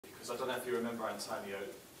I don't know if you remember, Antonio,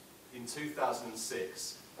 in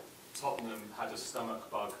 2006, Tottenham had a stomach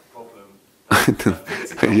bug problem that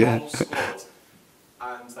affected the whole squad,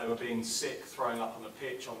 and they were being sick, throwing up on the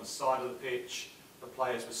pitch, on the side of the pitch. The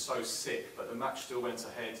players were so sick, but the match still went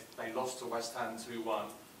ahead. They lost to West Ham 2-1.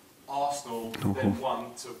 Arsenal then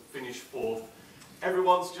won to finish fourth.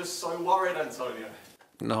 Everyone's just so worried, Antonio.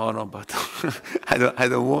 No, but I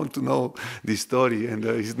don't want to know the story, and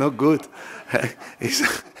it's not good.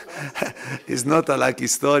 It's not a lucky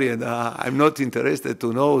story, and I'm not interested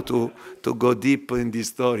to know to go deep in this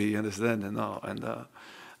story. You understand? No, and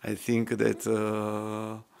I think that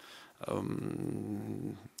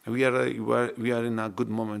we are in a good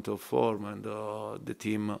moment of form, and the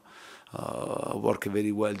team worked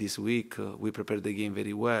very well this week. We prepared the game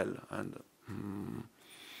very well, and.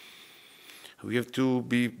 We have to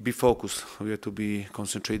be focused. We have to be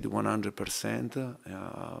concentrated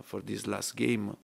 100% for this last game.